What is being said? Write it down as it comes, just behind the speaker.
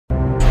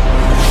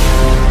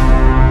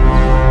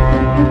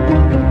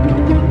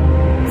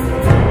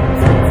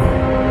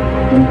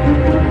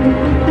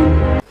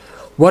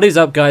What is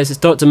up, guys? It's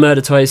Dr.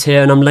 MurderToys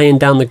here, and I'm laying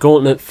down the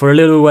gauntlet for a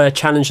little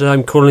challenge that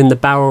I'm calling the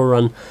barrel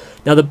run.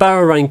 Now, the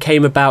barrel run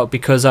came about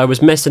because I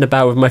was messing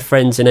about with my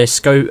friends in a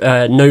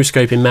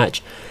no-scoping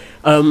match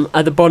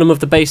at the bottom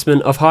of the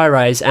basement of High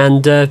Rise,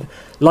 and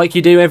like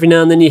you do, every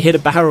now and then you hit a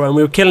barrel run.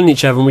 We were killing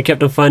each other, and we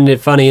kept on finding it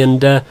funny,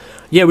 and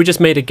yeah, we just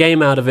made a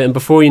game out of it. And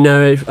before you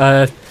know it,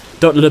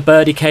 Dr.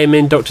 Laberti came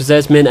in, Dr.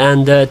 xZaMiNaTe,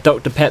 and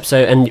Dr.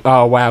 Pepso, and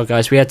oh wow,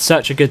 guys, we had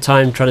such a good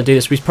time trying to do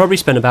this. We probably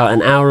spent about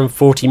an hour and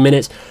 40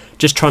 minutes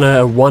just trying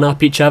to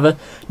one-up each other.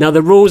 Now,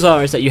 the rules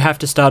is that you have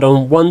to start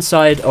on one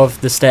side of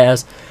the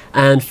stairs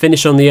and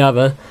finish on the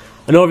other.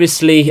 And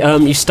obviously,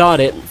 you start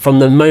it from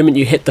the moment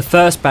you hit the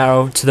first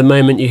barrel to the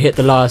moment you hit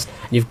the last.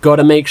 You've got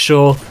to make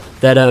sure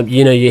that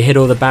you know, you hit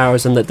all the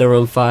barrels and that they're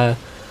on fire.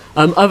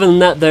 Other than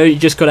that, though, you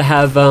just got to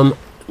have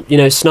you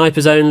know,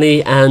 snipers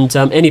only and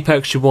any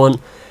perks you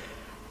want.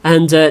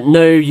 And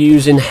no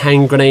using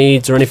hand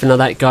grenades or anything like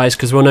that, guys,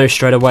 because we'll know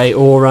straight away.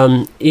 Or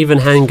even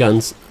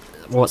handguns.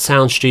 What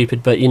sounds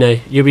stupid, but you know,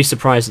 you'll be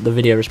surprised at the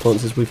video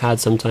responses we've had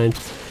sometimes.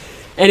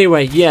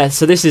 Anyway, yeah,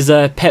 so this is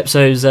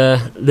Pepso's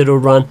little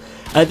run.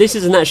 This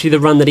isn't actually the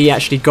run that he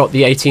actually got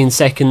the 18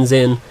 seconds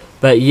in,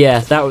 but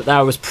yeah,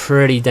 that was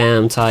pretty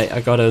damn tight,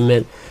 I gotta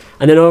admit.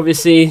 And then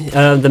obviously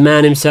the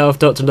man himself,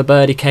 Dr.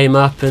 Laberti, came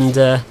up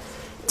and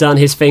done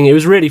his thing. It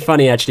was really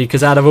funny actually,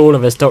 because out of all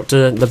of us,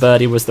 Dr.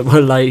 Laberti was the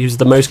one, like, he was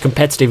the most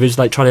competitive. He was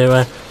like trying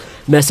to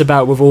mess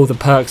about with all the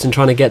perks and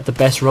trying to get the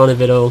best run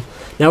of it all.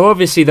 Now,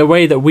 obviously, the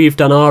way that we've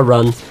done our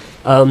run,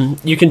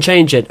 you can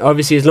change it.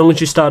 Obviously, as long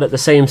as you start at the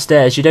same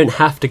stairs, you don't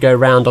have to go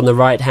round on the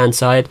right-hand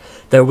side,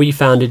 though we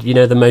found it, you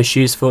know, the most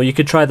useful. You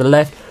could try the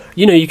left.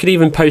 You know, you could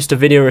even post a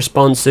video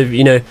response of,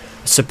 you know,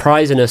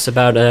 surprising us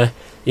about,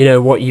 you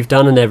know, what you've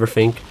done and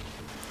everything.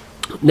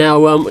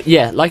 Now,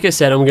 yeah, like I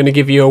said, I'm going to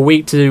give you a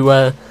week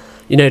to,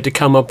 you know, to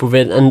come up with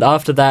it. And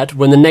after that,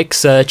 when the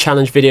next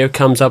challenge video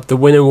comes up, the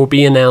winner will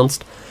be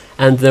announced,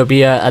 and there'll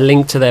be a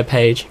link to their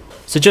page.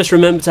 So just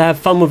remember to have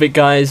fun with it,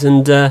 guys,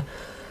 and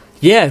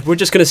yeah, we're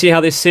just going to see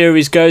how this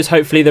series goes.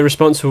 Hopefully the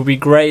response will be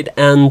great,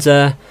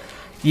 and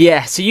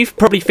yeah, so you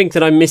probably think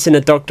that I'm missing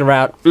a doctor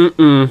out.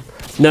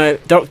 No,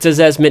 Dr.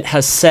 xZaMiNaTe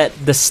has set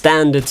the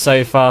standard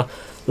so far.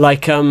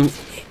 Like,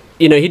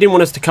 you know, he didn't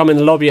want us to come in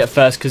the lobby at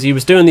first because he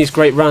was doing these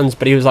great runs,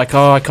 but he was like,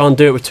 oh, I can't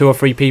do it with 2 or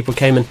 3 people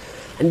came in.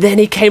 And then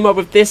he came up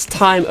with this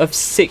time of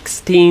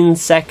 16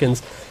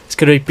 seconds. It's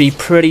going to be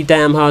pretty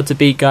damn hard to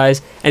beat,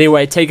 guys.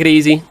 Anyway, take it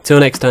easy. Till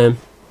next time.